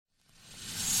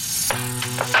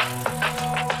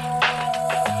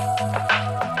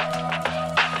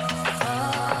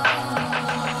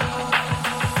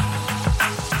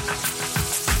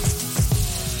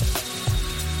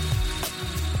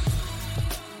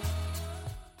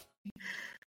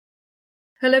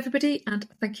Hello, everybody, and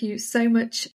thank you so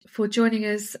much for joining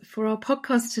us for our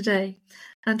podcast today.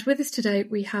 And with us today,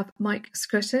 we have Mike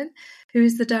Scrutton, who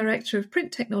is the Director of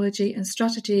Print Technology and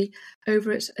Strategy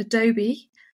over at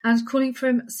Adobe, and calling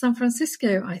from San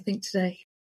Francisco, I think, today.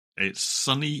 It's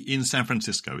sunny in San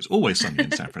Francisco. It's always sunny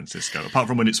in San Francisco, apart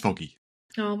from when it's foggy.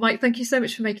 Oh, Mike, thank you so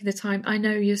much for making the time. I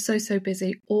know you're so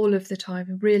busy all of the time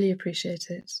and really appreciate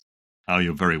it. Oh,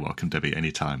 you're very welcome, Debbie,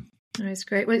 anytime. Oh, it's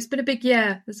great. Well, it's been a big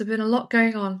year. There's been a lot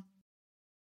going on.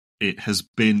 It has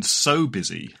been so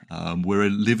busy. We're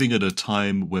living at a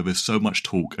time where there's so much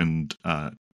talk and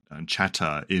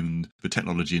chatter in the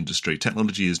technology industry.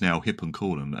 Technology is now hip and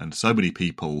cool, and so many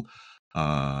people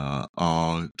are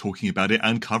talking about it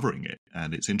and covering it.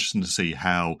 And it's interesting to see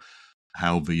how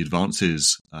the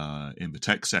advances in the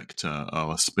tech sector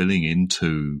are spilling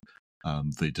into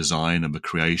the design and the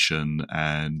creation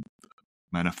and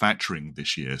manufacturing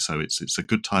this year. So it's a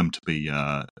good time to be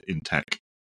in tech.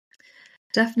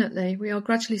 Definitely. We are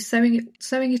gradually sewing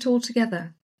it all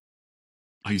together.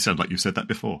 Oh, you sound like you said that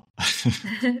before.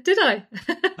 Did I?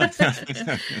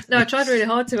 No, I tried really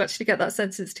hard to actually get that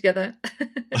sentence together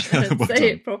and Well say done.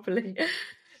 it properly.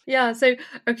 Yeah, so,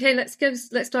 okay, let's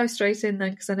dive straight in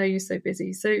then, because I know you're so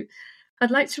busy. So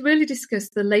I'd like to really discuss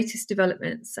the latest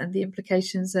developments and the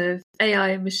implications of AI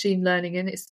and machine learning. And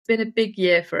it's been a big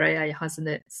year for AI, hasn't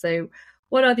it? So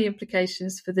what are the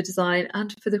implications for the design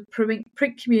and for the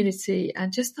print community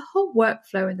and just the whole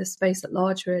workflow in the space at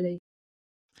large, really?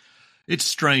 It's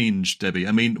strange, Debbie.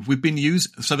 I mean,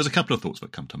 so there's a couple of thoughts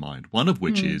that come to mind. One of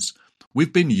which is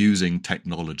we've been using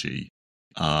technology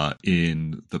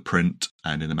in the print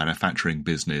and in the manufacturing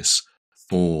business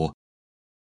for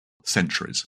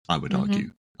centuries, I would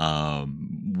argue.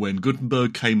 When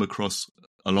Gutenberg came across,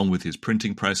 along with his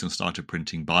printing press, and started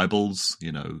printing Bibles,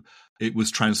 it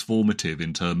was transformative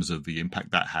in terms of the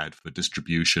impact that had for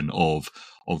distribution of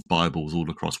Bibles all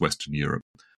across Western Europe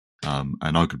and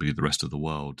arguably the rest of the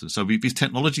world. So these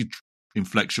technology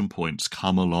inflection points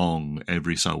come along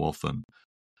every so often.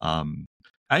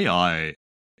 AI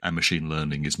and machine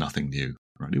learning is nothing new,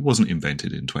 right? It wasn't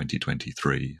invented in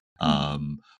 2023.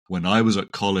 When I was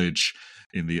at college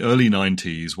in the early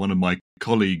 90s, one of my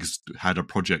colleagues had a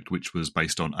project which was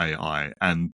based on AI,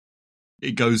 and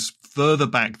it goes further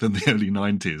back than the early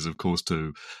 90s, of course,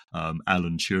 to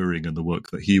Alan Turing and the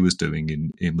work that he was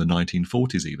doing in the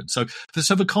 1940s even. So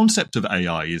the concept of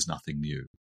AI is nothing new.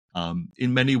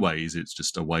 In many ways, it's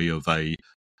just a way of a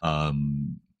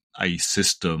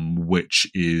system which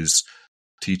is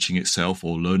teaching itself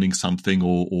or learning something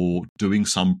or doing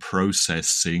some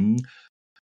processing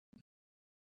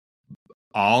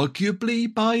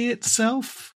arguably by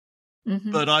itself.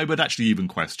 But I would actually even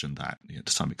question that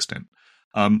to some extent.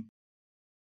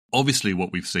 Obviously,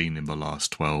 what we've seen in the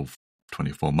last 12,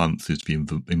 24 months is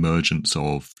the emergence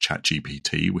of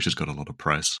ChatGPT, which has got a lot of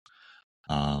press.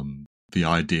 The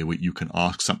idea that you can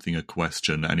ask something a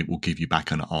question and it will give you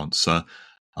back an answer.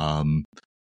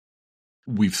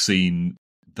 We've seen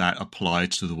that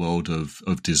applied to the world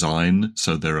of design.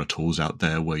 So there are tools out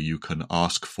there where you can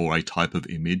ask for a type of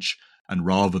image, and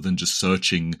rather than just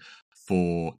searching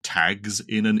for tags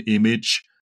in an image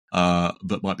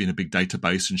that might be in a big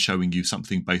database and showing you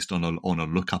something based on a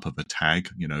lookup of a tag,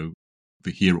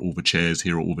 here are all the chairs,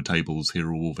 here are all the tables, here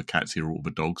are all the cats, here are all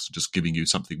the dogs, just giving you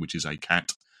something which is a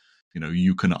cat.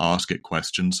 You can ask it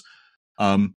questions.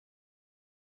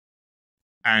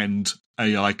 And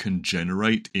AI can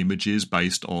generate images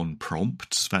based on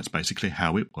prompts. That's basically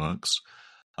how it works.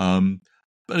 But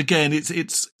again,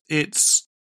 it's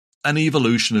an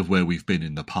evolution of where we've been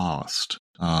in the past.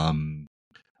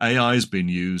 AI has been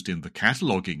used in the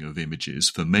cataloging of images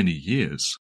for many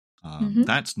years.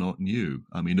 That's not new.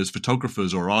 I mean, as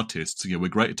photographers or artists, we're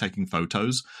great at taking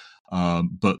photos,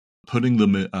 but putting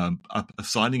them,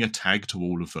 assigning a tag to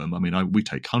all of them. I mean, we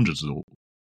take hundreds or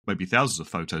maybe thousands of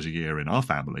photos a year in our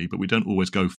family, but we don't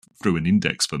always go through and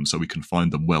index them so we can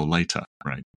find them well later,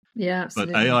 right? Yeah,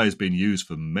 absolutely. But AI has been used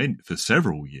for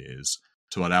several years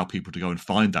to allow people to go and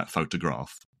find that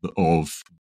photograph of,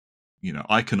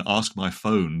 I can ask my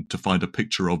phone to find a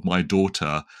picture of my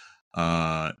daughter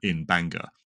in Bangor,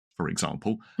 for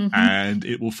example, and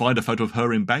it will find a photo of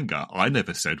her in Bangor. I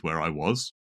never said where I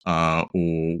was or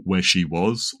where she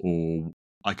was, or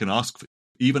I can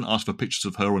even ask for pictures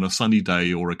of her on a sunny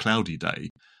day or a cloudy day.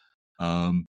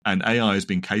 And AI has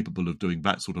been capable of doing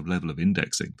that sort of level of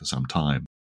indexing for some time.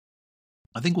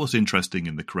 I think what's interesting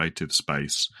in the creative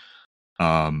space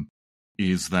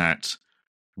is that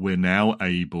we're now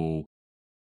able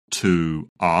to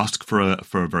ask for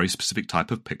a very specific type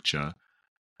of picture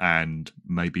and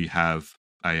maybe have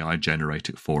AI generate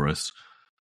it for us.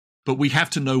 but we have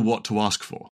to know what to ask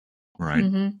for, right?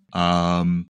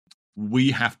 Mm-hmm.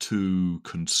 We have to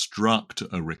construct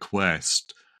a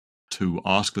request to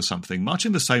ask for something, much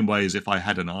in the same way as if I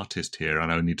had an artist here and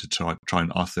I need to try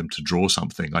and ask them to draw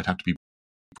something, I'd have to be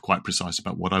quite precise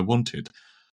about what I wanted.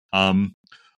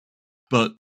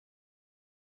 But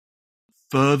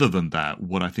further than that,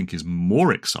 what I think is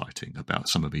more exciting about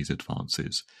some of these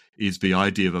advances is the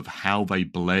idea of how they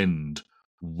blend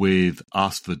with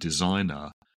us, the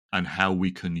designer, and how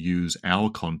we can use our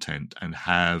content and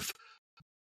have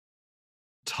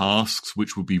tasks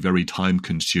which would be very time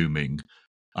consuming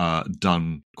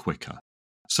done quicker.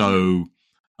 So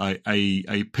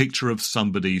a picture of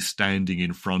somebody standing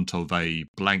in front of a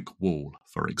blank wall,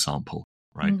 for example,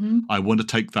 right? Mm-hmm. I want to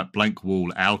take that blank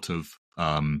wall out of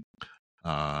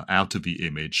the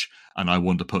image, and I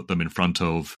want to put them in front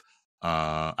of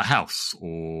a house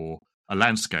or a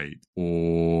landscape,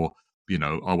 or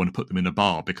I want to put them in a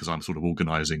bar because I'm sort of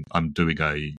organizing. I'm doing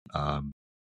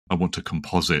I want to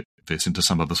composite this into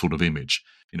some other sort of image.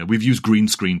 We've used green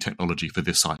screen technology for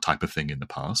this type of thing in the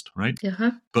past, right?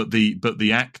 Uh-huh. But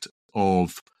the act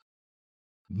of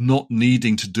not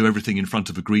needing to do everything in front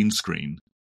of a green screen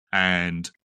and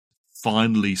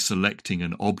finally selecting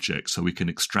an object so we can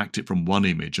extract it from one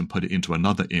image and put it into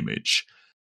another image,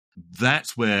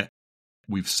 that's where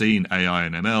we've seen AI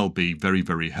and ML be very,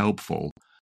 very helpful.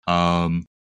 And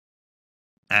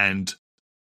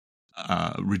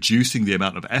reducing the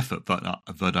amount of effort that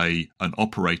an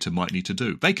operator might need to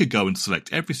do. They could go and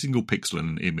select every single pixel in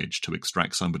an image to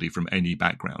extract somebody from any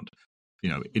background,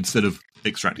 instead of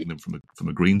extracting them from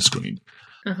a green screen.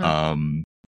 Uh-huh.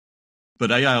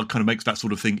 But AI kind of makes that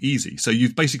sort of thing easy. So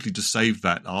you've basically just saved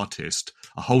that artist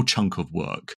a whole chunk of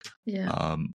work.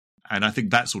 Yeah. And I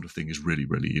think that sort of thing is really,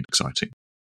 really exciting.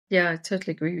 Yeah, I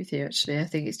totally agree with you, actually. I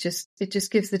think it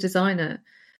just gives the designer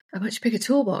a much bigger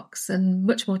toolbox and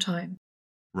much more time.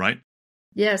 Right?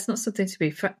 Yeah, it's not something to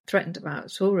be threatened about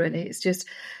at all, really. It just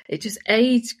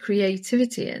aids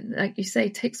creativity and, like you say,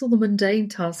 takes all the mundane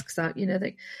tasks out.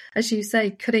 As you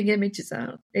say, cutting images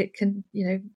out. It can,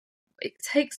 it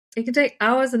can take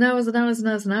hours and hours and hours and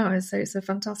hours and hours. So it's a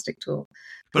fantastic tool.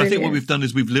 But I think what we've done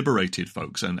is we've liberated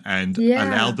folks and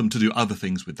allowed them to do other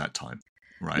things with that time.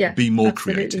 Right. Yeah, be more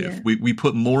creative. Yeah. We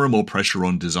put more and more pressure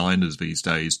on designers these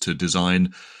days to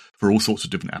design for all sorts of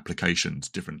different applications,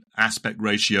 different aspect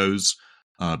ratios,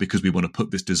 because we want to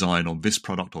put this design on this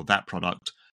product or that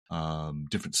product,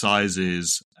 different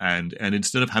sizes. And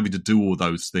instead of having to do all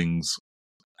those things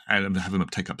and having them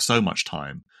take up so much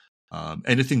time,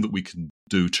 anything that we can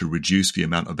do to reduce the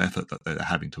amount of effort that they're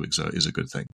having to exert is a good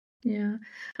thing. Yeah.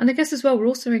 And I guess as well, we're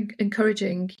also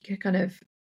encouraging kind of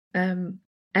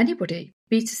anybody,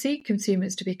 B2C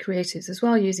consumers, to be creatives as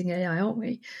well using AI, aren't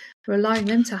we? We're allowing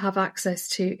them to have access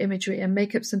to imagery and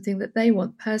make up something that they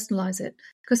want, personalize it,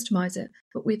 customize it,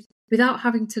 but without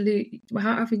having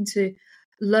to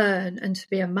learn and to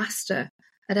be a master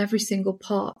at every single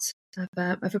part of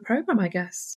a program, I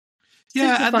guess.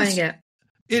 Yeah, simplifying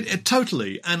it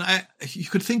totally. And you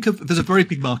could think of, there's a very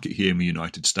big market here in the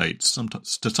United States,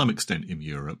 to some extent in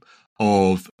Europe,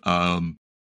 of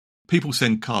people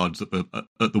send cards at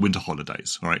the winter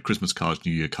holidays, all right, Christmas cards,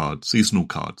 New Year cards, seasonal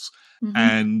cards. Mm-hmm.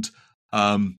 And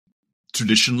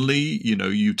traditionally,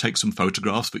 you take some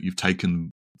photographs that you've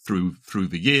taken through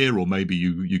the year, or maybe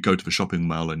you go to the shopping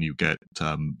mall and you get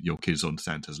your kids on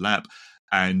Santa's lap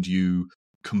and you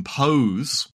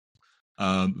compose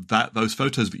those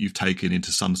photos that you've taken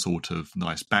into some sort of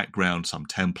nice background, some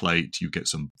template, you get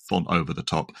some font over the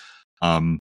top.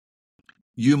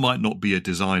 You might not be a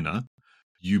designer.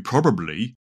 You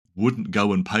probably wouldn't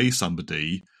go and pay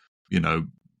somebody,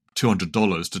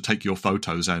 $200 to take your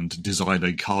photos and design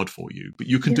a card for you. But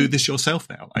you can do this yourself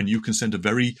now, and you can send a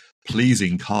very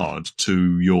pleasing card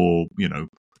to your,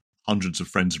 hundreds of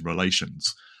friends and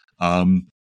relations. And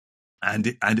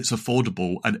it's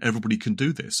affordable, and everybody can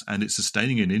do this. And it's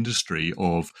sustaining an industry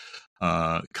of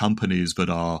companies that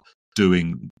are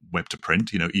doing web to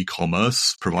print,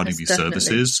 e-commerce, providing these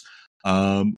services,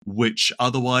 which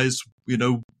otherwise,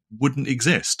 wouldn't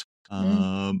exist.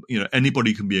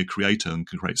 Anybody can be a creator and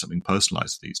can create something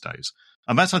personalized these days.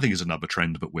 And that's, I think, is another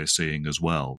trend that we're seeing as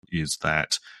well, is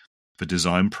that the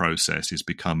design process is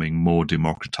becoming more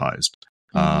democratized.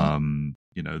 Mm-hmm.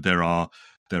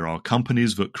 There are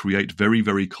companies that create very,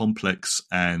 very complex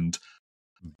and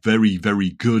very, very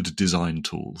good design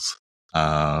tools.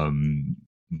 My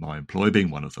employer being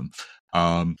one of them.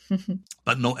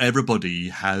 But not everybody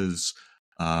has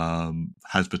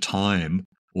the time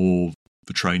or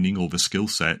the training or the skill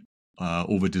set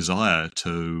or the desire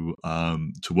to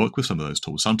work with some of those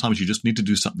tools. Sometimes you just need to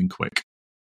do something quick,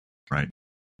 right?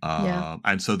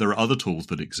 And so there are other tools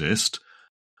that exist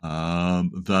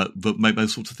that make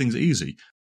those sorts of things easy.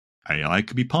 AI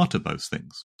could be part of those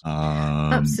things.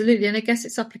 Absolutely, and I guess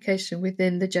its application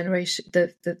within the generation,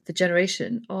 the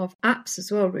generation of apps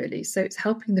as well, really. So it's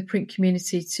helping the print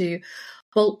community to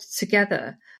bolt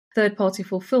together third-party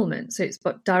fulfillment. So it's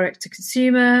direct to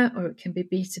consumer, or it can be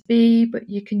B2B, but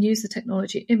you can use the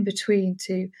technology in between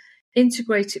to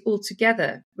integrate it all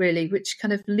together, really, which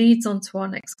kind of leads on to our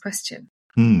next question.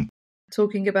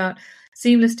 Talking about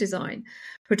seamless design,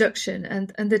 production,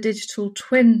 and the digital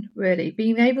twin, really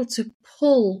being able to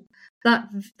pull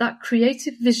that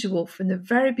creative visual from the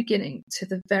very beginning to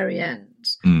the very end.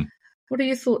 What are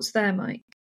your thoughts there, Mike?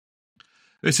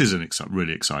 This is a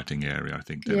really exciting area, I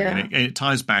think, Debbie. And it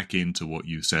ties back into what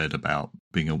you said about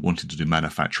wanting to do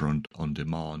manufacture on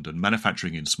demand and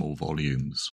manufacturing in small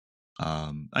volumes.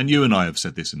 And you and I have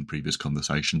said this in previous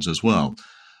conversations as well.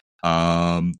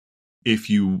 If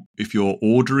you're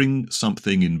ordering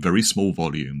something in very small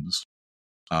volumes,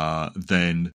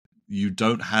 then you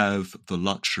don't have the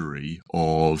luxury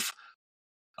of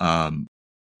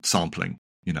sampling,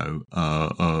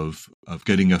 of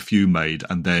getting a few made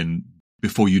and then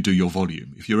before you do your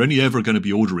volume. If you're only ever going to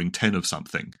be ordering 10 of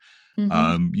something,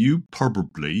 you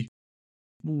probably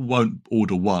won't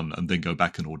order one and then go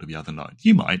back and order the other 9.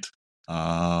 You might,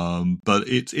 but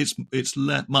it's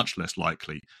much less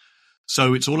likely.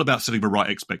 So it's all about setting the right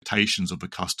expectations of the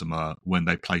customer when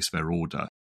they place their order.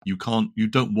 You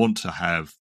don't want to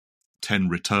have 10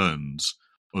 returns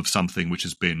of something which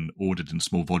has been ordered in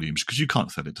small volumes because you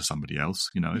can't sell it to somebody else.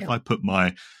 If I put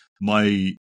my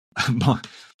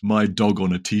dog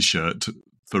on a T-shirt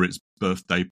for its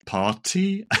birthday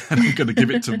party and I'm going to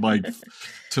give it to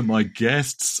my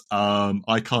guests,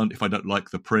 I can't, if I don't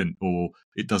like the print or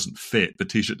it doesn't fit, the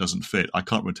T-shirt doesn't fit, I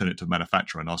can't return it to the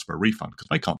manufacturer and ask for a refund because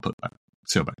they can't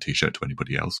sell that T-shirt to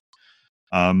anybody else.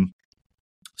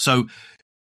 So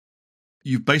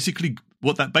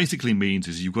what that basically means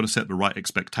is you've got to set the right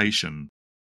expectation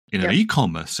in an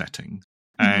e-commerce setting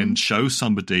and show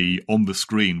somebody on the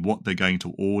screen what they're going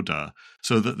to order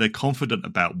so that they're confident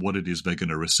about what it is they're going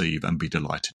to receive and be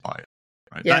delighted by it.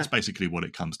 Right? That's basically what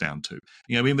it comes down to.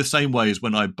 In the same way as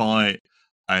when I buy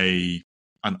an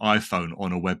iPhone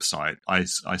on a website, I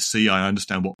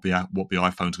understand what the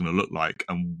iPhone's going to look like,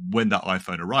 and when that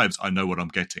iPhone arrives, I know what I'm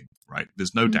getting. Right?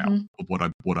 There's no doubt of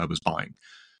what I was buying.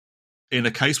 In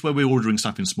a case where we're ordering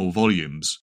stuff in small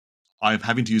volumes, I'm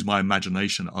having to use my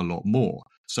imagination a lot more.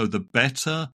 So the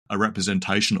better a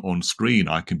representation on screen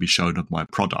I can be shown of my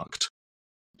product,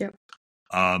 the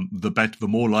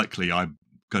more likely I'm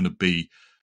going to be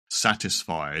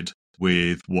satisfied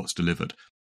with what's delivered.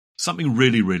 Something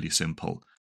really, really simple.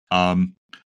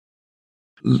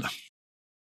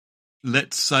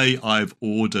 Let's say I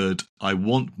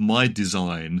want my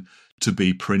design to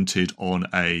be printed on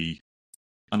and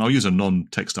I'll use a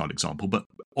non-textile example, but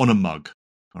on a mug.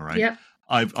 All right. Yep.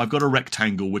 I've got a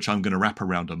rectangle which I'm going to wrap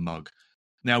around a mug.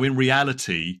 Now, in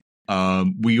reality,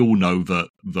 we all know that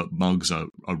mugs are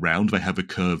round. They have a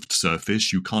curved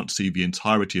surface. You can't see the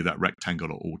entirety of that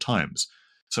rectangle at all times.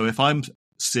 So if I'm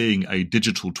seeing a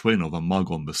digital twin of a mug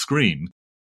on the screen,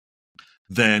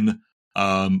 then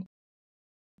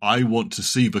I want to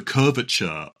see the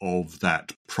curvature of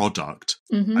that product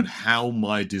and how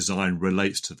my design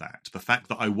relates to that. The fact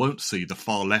that I won't see the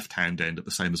far left-hand end at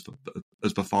the same as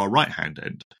the far right-hand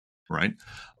end, right?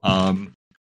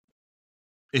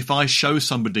 If I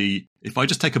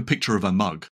just take a picture of a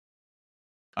mug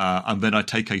and then I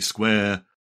take a square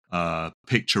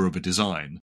picture of a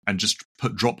design and just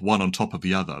drop one on top of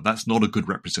the other, that's not a good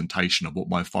representation of what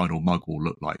my final mug will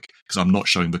look like because I'm not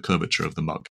showing the curvature of the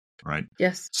mug. Right.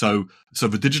 Yes. So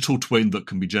the digital twin that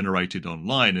can be generated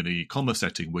online in an e-commerce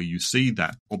setting where you see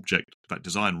that object, that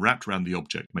design wrapped around the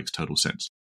object makes total sense.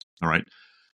 All right.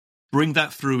 Bring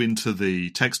that through into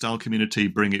the textile community,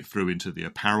 bring it through into the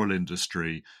apparel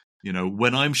industry.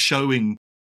 When I'm showing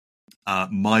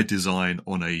my design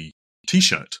on a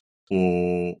T-shirt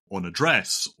or on a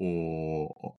dress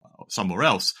or somewhere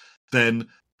else, then,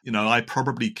 I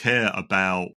probably care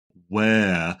about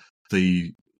where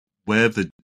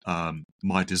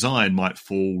my design might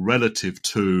fall relative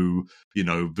to,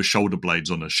 the shoulder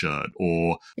blades on a shirt,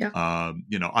 or,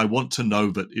 I want to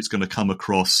know that it's going to come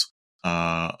across,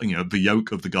 the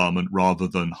yoke of the garment rather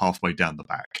than halfway down the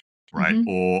back, right?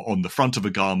 Or on the front of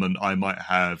a garment, there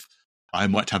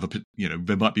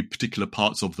might be particular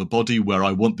parts of the body where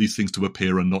I want these things to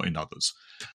appear and not in others.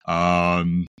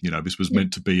 This was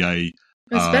meant to be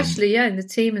especially in the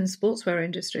team and sportswear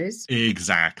industries.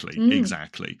 Exactly.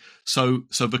 So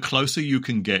the closer you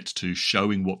can get to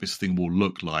showing what this thing will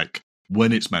look like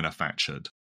when it's manufactured,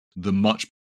 the much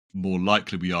more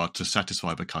likely we are to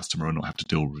satisfy the customer and not have to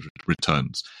deal with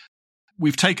returns.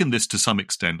 We've taken this to some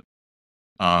extent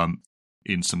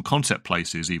in some concept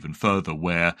places even further,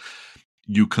 where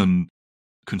you can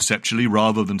conceptually,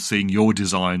 rather than seeing your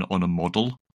design on a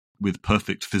model with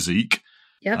perfect physique,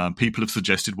 people have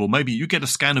suggested, well, maybe you get a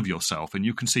scan of yourself and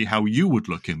you can see how you would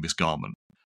look in this garment.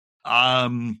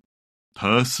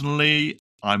 Personally,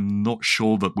 I'm not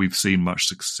sure that we've seen much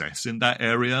success in that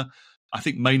area. I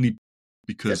think mainly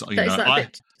because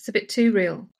it's a bit too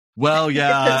real. Well,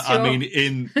 yeah, I mean,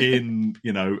 in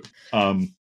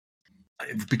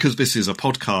because this is a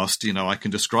podcast, I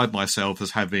can describe myself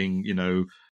as having,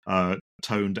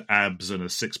 toned abs and a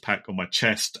six-pack on my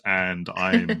chest, and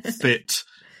I'm fit,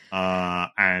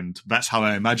 and that's how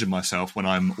I imagine myself when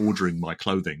I'm ordering my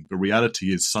clothing. The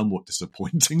reality is somewhat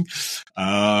disappointing.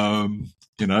 For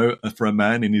a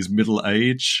man in his middle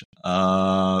age,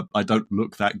 I don't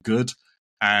look that good.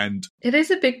 And it is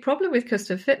a big problem with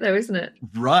custom fit, though, isn't it?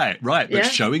 Right. But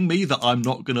showing me that I'm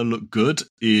not going to look good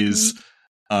is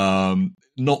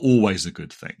not always a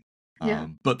good thing.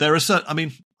 But there are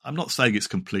certain, I'm not saying it's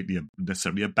completely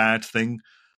necessarily a bad thing,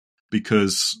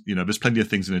 because, there's plenty of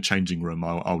things in a changing room.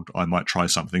 I might try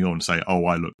something on and say, oh,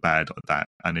 I look bad at that.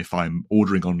 And if I'm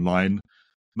ordering online,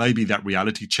 maybe that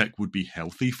reality check would be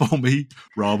healthy for me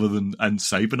rather than and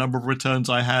save the number of returns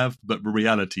I have. But the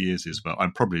reality is that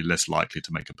I'm probably less likely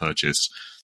to make a purchase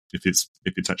if it's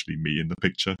actually me in the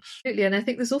picture. Absolutely, and I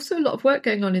think there's also a lot of work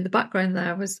going on in the background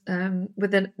there with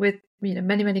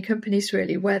many companies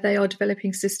really, where they are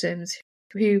developing systems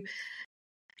who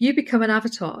you become an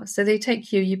avatar. So they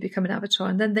take you become an avatar,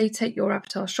 and then they take your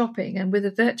avatar shopping. And with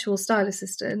a virtual style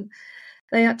assistant,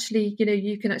 they actually,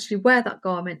 you can actually wear that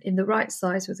garment in the right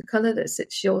size with a colour that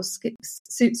suits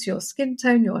your skin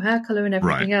tone, your hair colour, and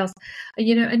everything else. And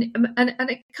it kind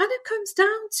of comes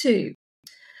down to,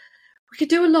 we could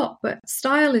do a lot, but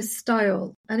style is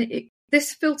style, and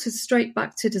this filters straight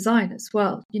back to design as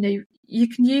well. You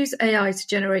can use AI to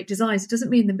generate designs. It doesn't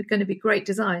mean they're going to be great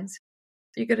designs.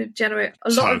 You're going to generate a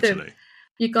lot of them.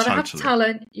 You've got to have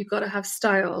talent. You've got to have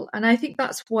style, and I think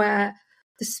that's where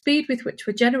the speed with which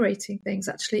we're generating things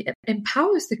actually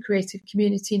empowers the creative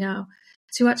community now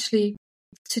to actually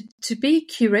to be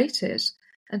curated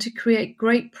and to create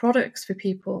great products for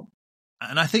people.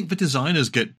 And I think the designers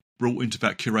get brought into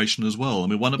that curation as well. I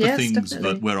mean, one of the things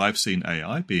where I've seen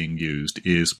AI being used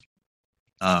is,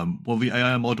 the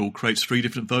AI model creates 3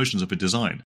 different versions of a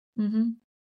design. Mm-hmm.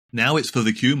 Now it's for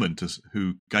the human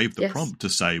who gave the prompt to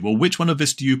say, well, which one of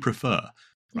this do you prefer,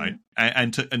 right?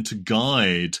 And to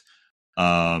guide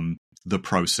the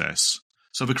process.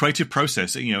 So the creative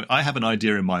process, I have an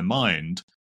idea in my mind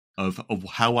of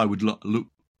how I would look,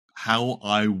 how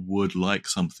I would like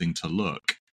something to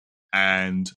look,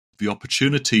 and the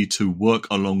opportunity to work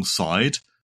alongside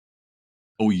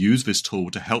or use this tool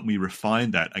to help me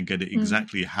refine that and get it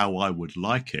exactly how I would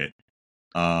like it,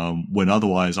 when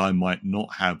otherwise I might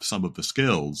not have some of the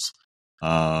skills,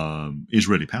 is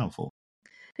really powerful.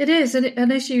 It is,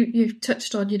 and as you've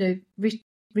touched on,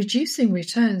 reducing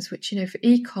returns, which, for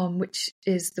e-com, which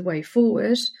is the way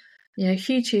forward,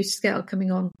 huge scale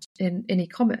coming on in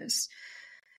e-commerce,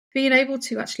 being able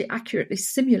to actually accurately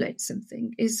simulate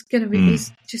something is going to be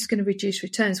is just going to reduce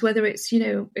returns, whether it's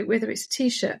a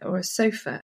t-shirt or a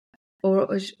sofa,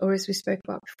 or as we spoke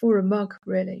about before, a mug,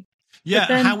 really. Yeah,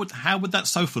 then, how would that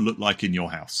sofa look like in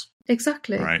your house?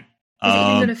 Exactly. Right. Is it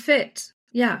even going to fit?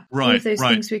 Yeah. Right. All of those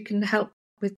things we can help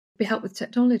with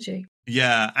technology.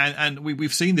 Yeah, and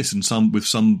we've seen this with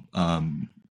some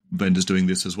vendors doing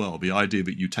this as well. The idea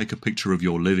that you take a picture of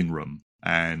your living room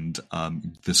and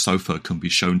the sofa can be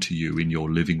shown to you in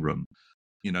your living room.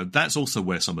 That's also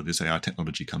where some of this AI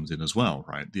technology comes in as well,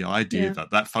 right? The idea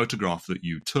that photograph that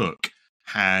you took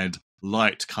had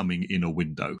light coming in a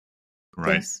window,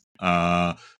 right?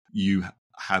 Yes. You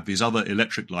have these other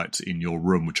electric lights in your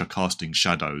room which are casting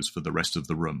shadows for the rest of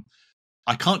the room.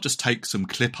 I can't just take some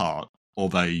clip art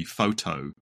of a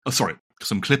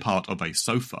some clip art of a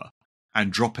sofa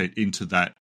and drop it into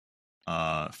that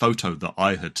photo that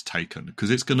I had taken, because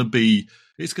it's going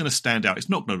to stand out. It's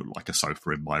not going to look like a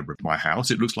sofa in my house.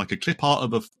 It looks like a clip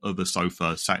art of a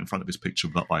sofa sat in front of this picture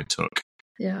that I took.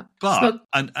 Yeah, but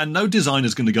and no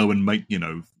designer's going to go and make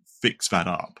fix that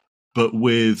up. But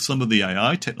with some of the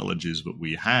AI technologies that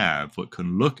we have that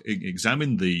can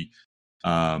examine the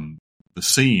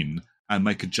scene and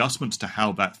make adjustments to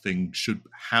how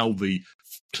the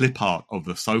clip art of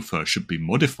the sofa should be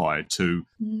modified to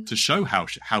show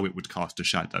how it would cast a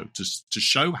shadow, to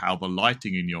show how the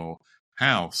lighting in your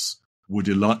house would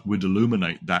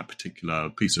illuminate that particular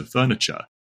piece of furniture.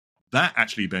 that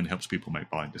actually then helps people make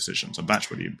buying decisions, and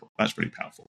that's really important. That's really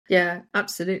powerful. Yeah,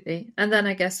 absolutely. And then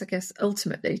I guess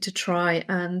ultimately to try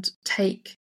and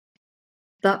take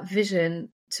that vision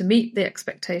to meet the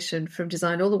expectation from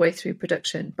design all the way through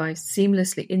production by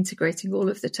seamlessly integrating all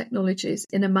of the technologies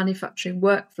in a manufacturing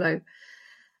workflow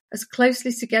as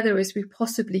closely together as we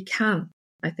possibly can,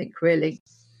 I think, really,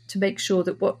 to make sure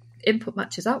that what input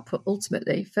matches output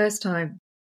ultimately, first time.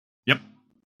 Yep.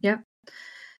 Yeah.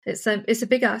 It's a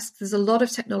big ask. There's a lot of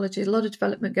technology, a lot of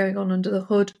development going on under the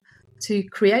hood to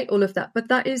create all of that. But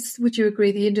that is, would you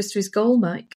agree, the industry's goal,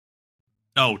 Mike?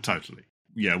 Oh, totally.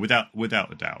 Yeah, without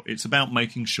a doubt. It's about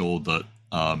making sure that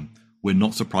we're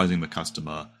not surprising the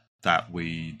customer, that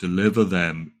we deliver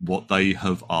them what they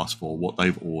have asked for, what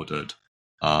they've ordered.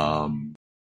 And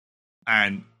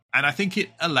I think it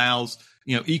allows,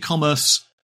 e-commerce,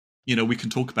 we can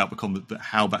talk about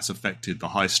how that's affected the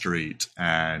high street,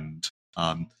 and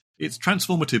it's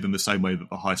transformative in the same way that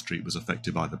the high street was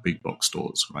affected by the big box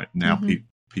stores, right? Now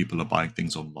people are buying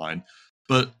things online.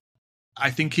 But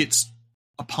I think it's,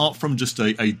 apart from just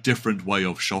a different way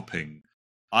of shopping,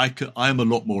 I am a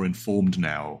lot more informed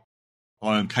now.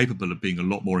 I am capable of being a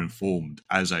lot more informed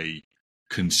as a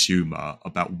consumer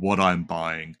about what I'm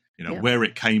buying, where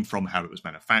it came from, how it was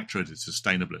manufactured, it's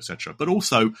sustainable, etc. But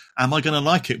also, am I going to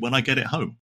like it when I get it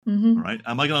home? Right?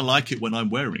 Am I going to like it when I'm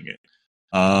wearing it?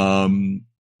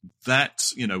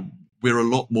 That's, we're a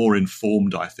lot more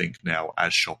informed, I think, now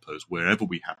as shoppers, wherever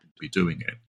we happen to be doing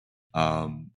it.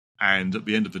 And at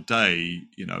the end of the day,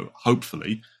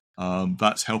 hopefully,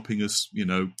 that's helping us,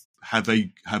 have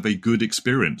a good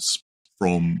experience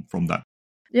from that.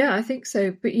 Yeah, I think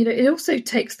so. But, it also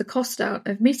takes the cost out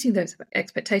of meeting those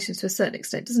expectations to a certain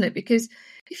extent, doesn't it? Because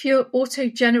if you're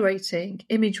auto-generating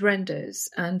image renders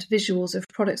and visuals of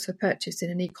products for purchase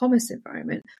in an e-commerce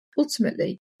environment,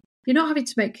 ultimately, you're not having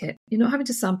to make it. You're not having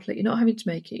to sample it. You're not having to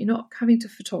make it. You're not having to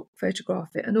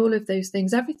photograph it and all of those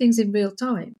things. Everything's in real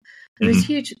time. There is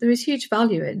huge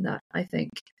value in that, I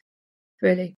think,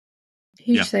 really.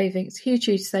 Huge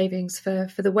savings for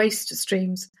the waste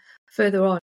streams further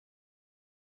on.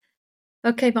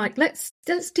 Okay, Mike, let's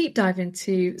deep dive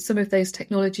into some of those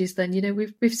technologies then.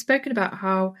 We've spoken about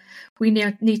how we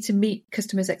need to meet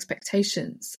customers'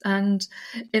 expectations. And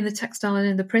in the textile and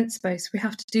in the print space, we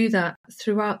have to do that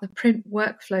throughout the print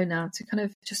workflow now to kind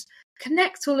of just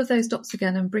connect all of those dots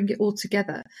again and bring it all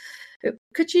together.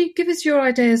 Could you give us your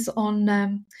ideas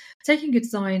on taking a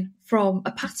design from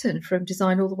a pattern from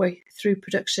design all the way through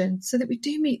production so that we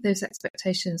do meet those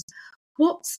expectations?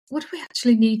 What do we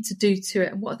actually need to do to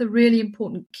it, and what are the really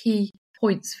important key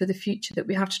points for the future that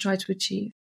we have to try to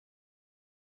achieve?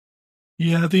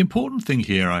 Yeah, the important thing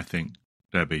here, I think,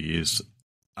 Debbie, is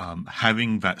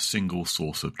having that single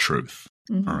source of truth.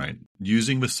 All right,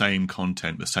 using the same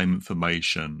content, the same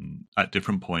information at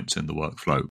different points in the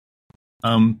workflow.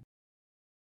 And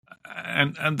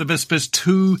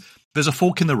there's a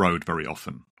fork in the road very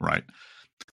often, right?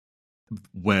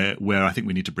 Where I think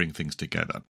we need to bring things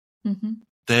together.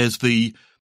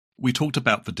 We talked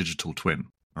about the digital twin,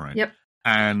 all right? Yep.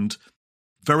 And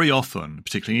very often,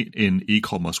 particularly in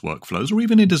e-commerce workflows or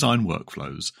even in design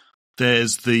workflows,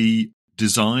 there's the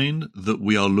design that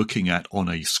we are looking at on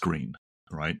a screen,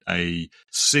 right? A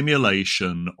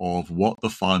simulation of what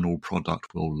the final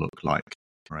product will look like,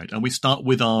 right? And we start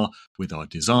with our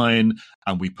design,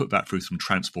 and we put that through some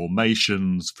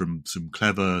transformations, from some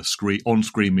clever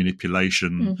on-screen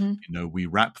manipulation. We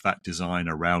wrap that design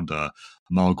around a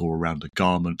mug or around a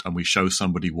garment, and we show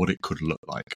somebody what it could look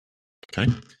like.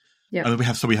 Okay. Yeah. And we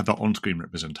have that on-screen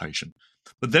representation.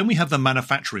 But then we have the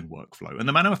manufacturing workflow, and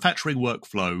the manufacturing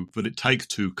workflow that it takes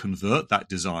to convert that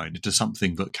design into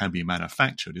something that can be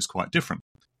manufactured is quite different.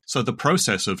 So the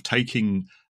process of taking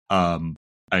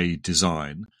a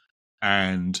design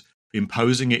and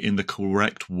imposing it in the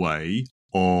correct way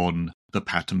on the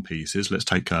pattern pieces. Let's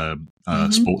take a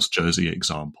sports jersey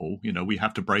example. We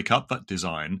have to break up that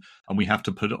design and we have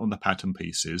to put it on the pattern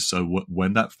pieces. So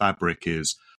when that fabric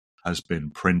has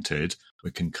been printed,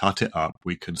 we can cut it up,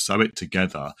 we can sew it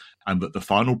together, and that the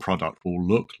final product will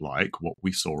look like what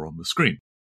we saw on the screen.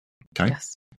 Okay.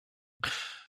 Yes.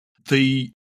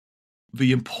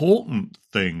 The important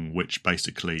thing, which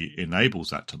basically enables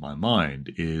that to my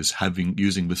mind, is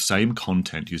using the same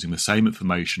content, using the same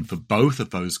information for both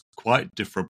of those quite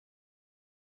different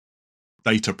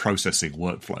data processing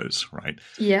workflows, right?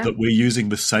 Yeah. That we're using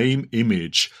the same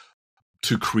image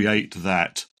to create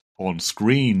that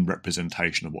on-screen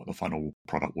representation of what the final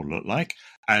product will look like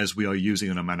as we are using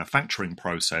in a manufacturing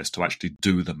process to actually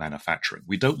do the manufacturing.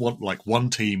 We don't want like one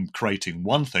team creating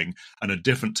one thing and a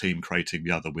different team creating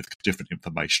the other with different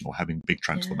information or having big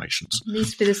transformations. It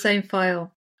needs to be the same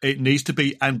file. It needs to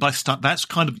be, and that's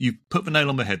kind of, you put the nail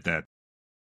on the head there,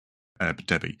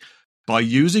 Debbie. By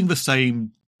using the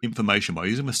same information, by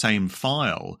using the same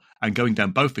file and going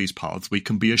down both these paths, we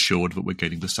can be assured that we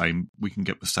can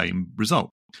get the same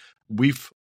result.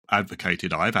 I've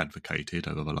advocated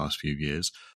over the last few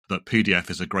years that PDF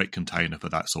is a great container for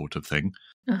that sort of thing.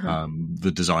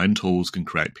 The design tools can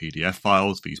create PDF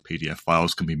files. These PDF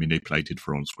files can be manipulated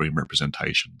for on-screen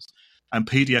representations. And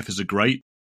PDF is a great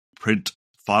print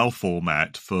file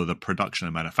format for the production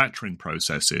and manufacturing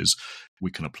processes.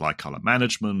 We can apply color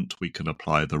management. We can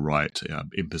apply the right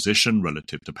imposition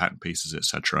relative to pattern pieces,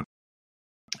 etc.,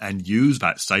 and use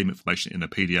that same information in a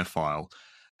PDF file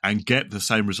and get the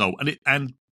same result.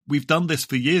 And we've done this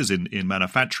for years in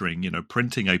manufacturing,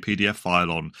 printing a PDF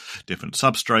file on different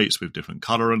substrates with different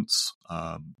colorants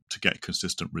to get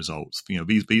consistent results.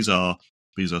 These are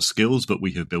skills that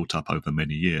we have built up over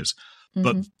many years.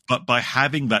 Mm-hmm. But by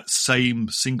having that same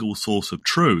single source of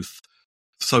truth,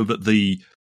 so that the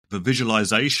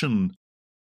visualization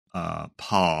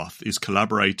path is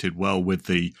collaborated well with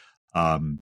the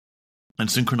and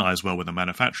synchronized well with the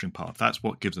manufacturing path, that's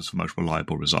what gives us the most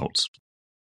reliable results.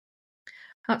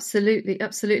 Absolutely.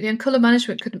 And color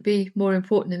management couldn't be more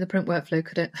important in the print workflow,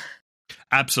 could it?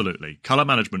 Absolutely. Color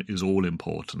management is all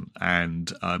important,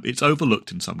 and it's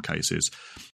overlooked in some cases.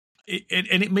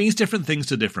 And it means different things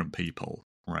to different people,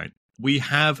 right? We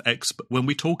have when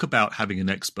we talk about having an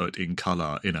expert in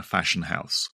color in a fashion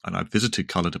house, and I've visited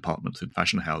color departments in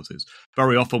fashion houses,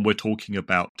 very often we're talking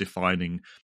about defining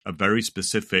a very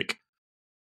specific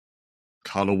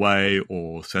colorway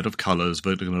or set of colors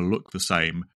that are going to look the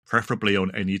same, preferably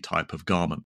on any type of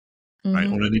garment, right?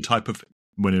 On any type of,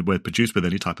 when we're produced with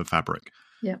any type of fabric.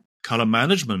 Yeah. Color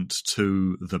management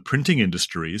to the printing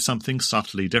industry is something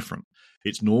subtly different.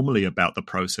 It's normally about the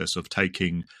process of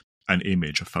taking an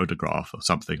image, a photograph or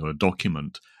something, or a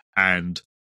document, and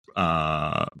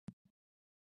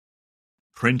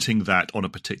printing that on a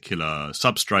particular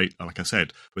substrate, like I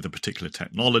said, with a particular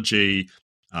technology,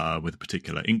 with a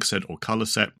particular ink set or color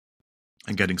set,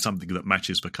 and getting something that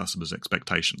matches the customer's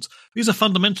expectations. These are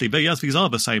fundamentally, these are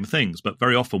the same things, but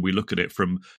very often we look at it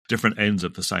from different ends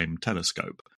of the same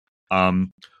telescope.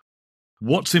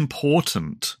 What's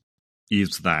important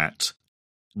is that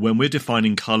when we're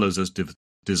defining colors as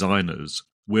designers,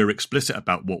 we're explicit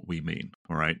about what we mean,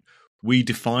 all right? We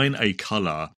define a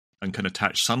color and can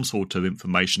attach some sort of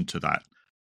information to that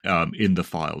in the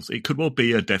files. It could well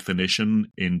be a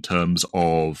definition in terms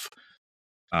of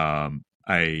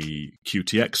a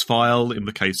QTX file in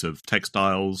the case of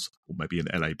textiles, or maybe an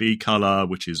LAB color,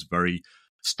 which is a very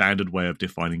standard way of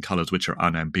defining colors which are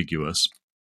unambiguous.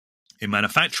 In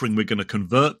manufacturing, we're going to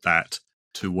convert that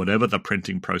to whatever the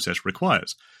printing process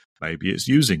requires. Maybe it's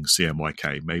using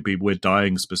CMYK. Maybe we're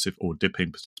dyeing specific or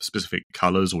dipping specific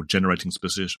colors or generating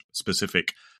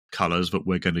specific colors that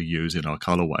we're going to use in our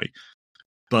colorway.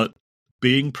 But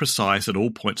being precise at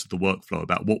all points of the workflow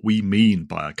about what we mean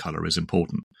by a color is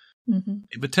important. Mm-hmm.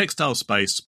 In the textile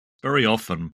space, very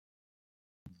often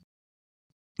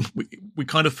we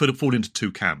kind of fall into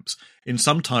two camps. In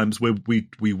sometimes where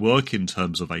we work in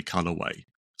terms of a colorway,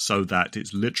 so that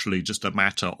it's literally just a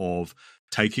matter of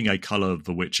taking a color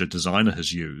for which a designer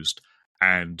has used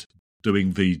and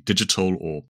doing the digital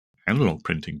or analog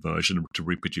printing version to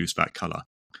reproduce that color.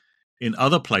 In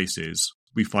other places,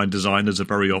 we find designers are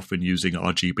very often using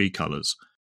RGB colors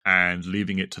and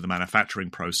leaving it to the manufacturing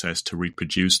process to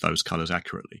reproduce those colors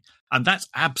accurately. And that's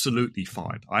absolutely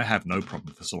fine. I have no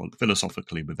problem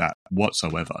philosophically with that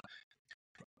whatsoever.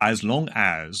 As long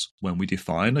as when we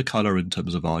define a color in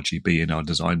terms of RGB in our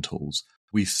design tools,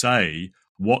 we say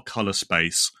what color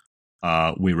space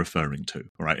we're referring to.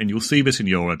 All right. And you'll see this in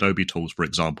your Adobe tools, for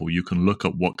example. You can look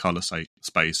at what color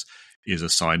space is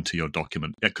assigned to your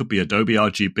document. It could be Adobe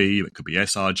RGB, it could be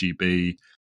sRGB,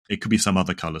 it could be some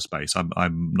other color space.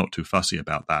 I'm not too fussy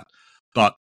about that.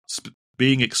 But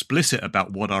being explicit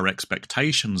about what our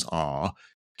expectations are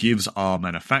gives our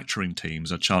manufacturing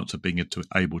teams a chance of being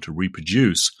able to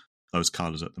reproduce those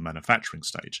colors at the manufacturing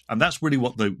stage. And that's really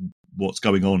what's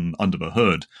going on under the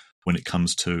hood when it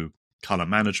comes to color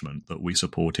management that we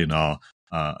support in our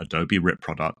Adobe RIP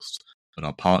products that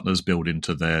our partners build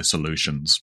into their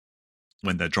solutions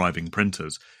when they're driving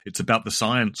printers. It's about the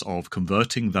science of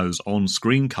converting those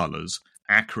on-screen colors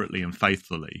accurately and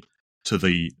faithfully to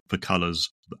the colors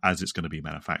as it's going to be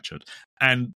manufactured.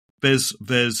 And there's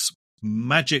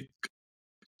magic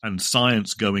and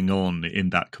science going on in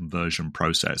that conversion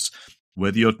process.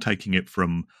 Whether you're taking it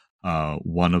from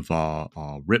one of our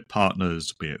RIP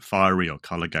partners, be it Fiery or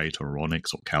Colorgate or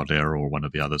Onyx or Caldera or one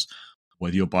of the others,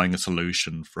 whether you're buying a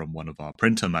solution from one of our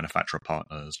printer manufacturer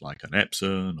partners like an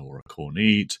Epson or a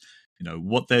Kornit,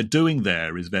 what they're doing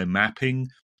there is they're mapping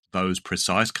those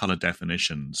precise color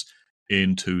definitions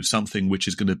into something which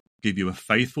is going to give you a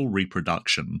faithful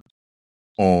reproduction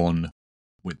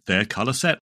with their color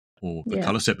set or the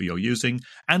color set that you're using,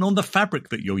 and on the fabric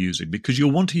that you're using, because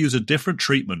you'll want to use a different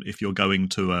treatment if you're going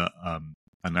to a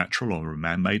natural or a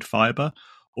man-made fiber,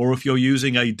 or if you're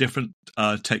using a different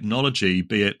technology,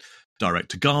 be it direct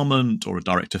to garment or a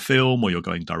direct to film, or you're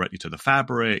going directly to the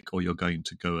fabric, or you're going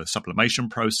to go a sublimation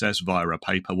process via a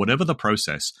paper, whatever the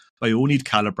process, they all need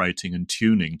calibrating and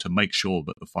tuning to make sure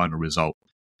that the final result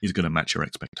is going to match your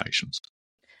expectations.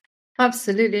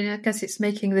 Absolutely. And I guess it's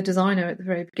making the designer at the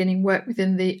very beginning work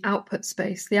within the output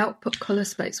space, the output color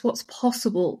space, what's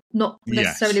possible, not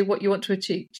necessarily what you want to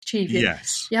achieve.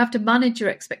 Yes. You have to manage your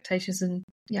expectations and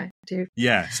do.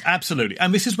 Yes, absolutely.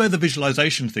 And this is where the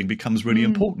visualization thing becomes really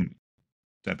important,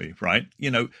 Debbie, right?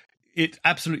 It's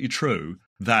absolutely true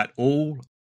that all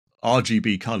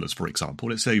RGB colors, for example,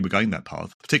 let's say we're going that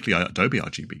path, particularly Adobe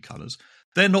RGB colors,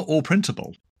 they're not all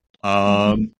printable.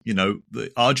 The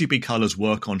RGB colors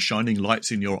work on shining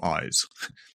lights in your eyes,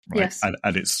 right?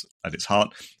 Yes. At its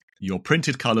heart, your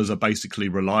printed colors are basically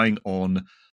relying on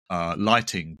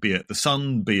lighting, be it the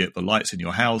sun, be it the lights in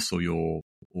your house or your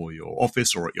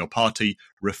office or at your party,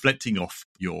 reflecting off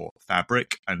your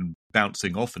fabric and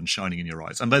bouncing off and shining in your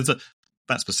eyes. And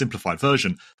that's the simplified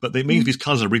version, but it means these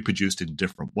colors are reproduced in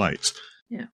different ways.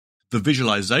 Yeah. The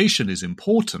visualization is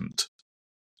important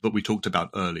that we talked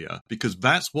about earlier, because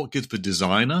that's what gives the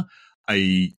designer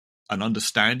an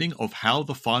understanding of how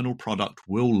the final product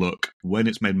will look when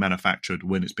it's manufactured,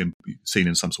 when it's been seen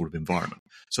in some sort of environment.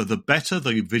 So the better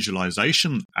the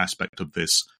visualization aspect of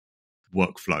this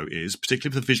workflow is,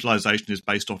 particularly if the visualization is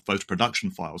based off those production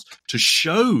files, to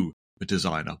show the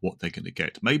designer what they're going to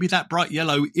get. Maybe that bright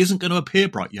yellow isn't going to appear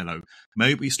bright yellow.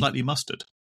 Maybe it'll be slightly mustard.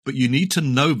 But you need to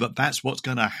know that that's what's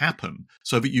going to happen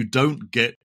so that you don't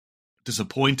get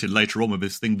disappointed later on with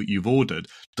this thing that you've ordered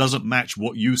doesn't match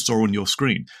what you saw on your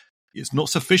screen. It's not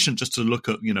sufficient just to look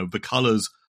at the colors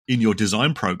in your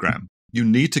design program. You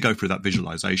need to go through that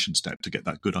visualization step to get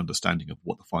that good understanding of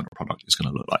what the final product is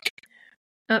going to look like.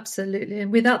 Absolutely.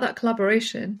 And without that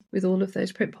collaboration with all of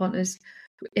those print partners,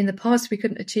 in the past we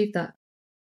couldn't achieve that.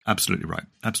 Absolutely right.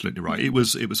 Absolutely right. It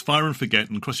was fire and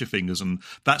forget and cross your fingers, and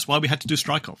that's why we had to do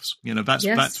strike-offs.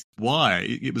 That's why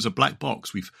it was a black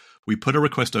box. We put a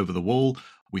request over the wall.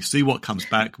 We see what comes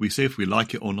back. We see if we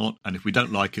like it or not, and if we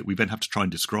don't like it, we then have to try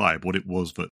and describe what it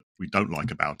was that we don't like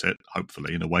about it.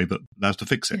 Hopefully, in a way that allows to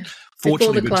fix it. Yeah.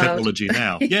 Fortunately, with technology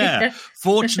now,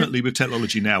 fortunately with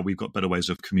technology now, we've got better ways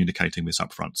of communicating this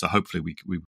up front. So hopefully,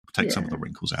 we take some of the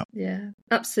wrinkles out. Yeah,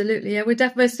 absolutely. Yeah, we're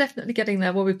definitely getting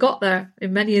there. Well, we've got there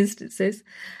in many instances.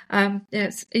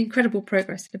 It's incredible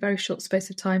progress in a very short space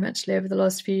of time, actually, over the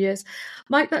last few years.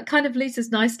 Mike, that kind of leads us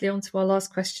nicely onto our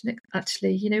last question,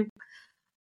 actually.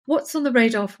 What's on the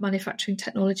radar for manufacturing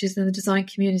technologies in the design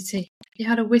community? You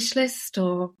had a wish list,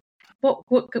 or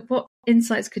what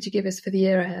insights could you give us for the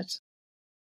year ahead?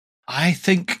 I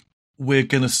think we're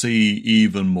going to see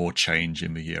even more change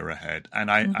in the year ahead. And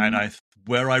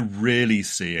where I really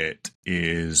see it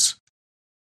is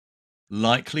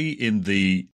likely in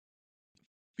the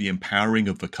empowering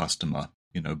of the customer,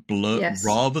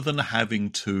 rather than having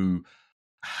to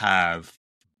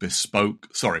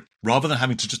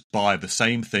just buy the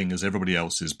same thing as everybody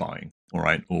else is buying, all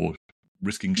right, or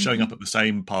risking showing up at the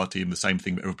same party in the same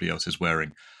thing that everybody else is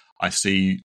wearing. I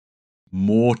see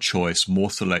more choice, more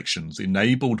selections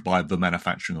enabled by the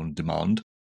manufacturing on demand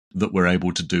that we're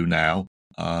able to do now.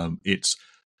 It's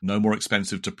no more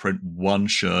expensive to print one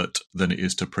shirt than it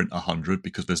is to print 100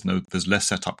 because there's less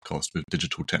setup cost with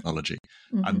digital technology,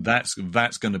 and that's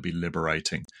going to be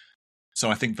liberating. So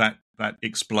I think that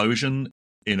explosion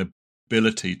in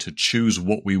ability to choose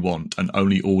what we want and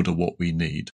only order what we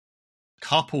need,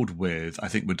 coupled with I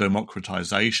think the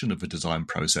democratization of the design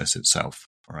process itself.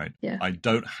 All right, I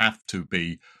don't have to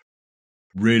be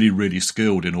really, really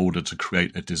skilled in order to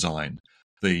create a design.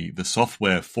 The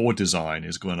software for design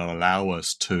is going to allow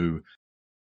us to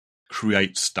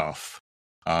create stuff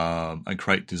and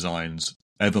create designs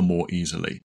ever more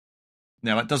easily.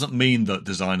 Now, that doesn't mean that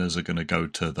designers are going to go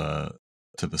to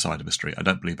the side of the street. I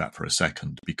don't believe that for a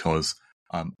second, because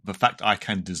the fact I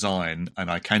can design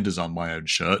and I can design my own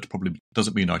shirt probably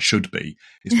doesn't mean I should be.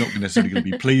 It's not necessarily going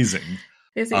to be pleasing,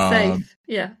 Is it safe?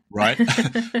 Yeah. Right.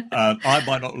 I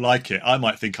might not like it. I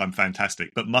might think I'm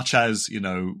fantastic. But much as,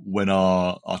 when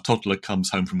our toddler comes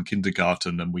home from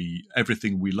kindergarten and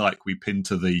everything we like, we pin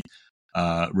to the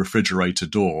refrigerator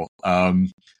door,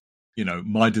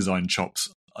 my design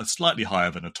chops are slightly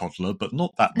higher than a toddler, but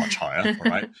not that much higher.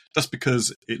 All right. Just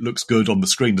because it looks good on the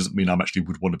screen doesn't mean I actually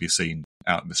would want to be seen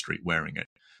out in the street wearing it.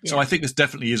 Yeah. So I think this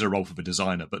definitely is a role for the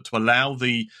designer, but to allow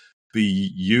the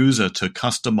user to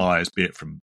customize, be it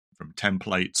from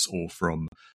templates or from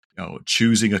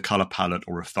choosing a color palette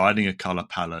or refining a color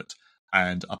palette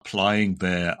and applying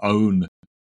their own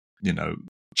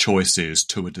choices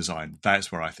to a design,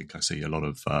 that's where I think I see a lot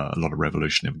of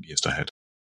revolution in years ahead.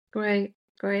 Great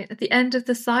at the end of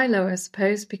the silo, I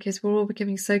suppose, because we're all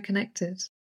becoming so connected.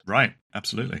 Right,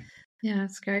 absolutely. Yeah,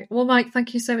 that's great. Well, Mike,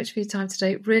 thank you so much for your time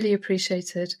today. Really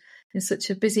appreciated in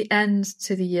such a busy end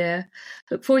to the year.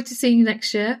 Look forward to seeing you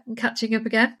next year and catching up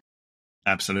again.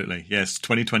 Absolutely. Yes,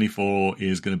 2024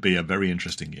 is going to be a very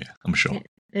interesting year, I'm sure.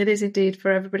 It is indeed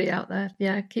for everybody out there.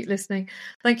 Yeah, keep listening.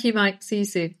 Thank you, Mike. See you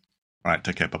soon. All right,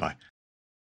 take care. Bye-bye.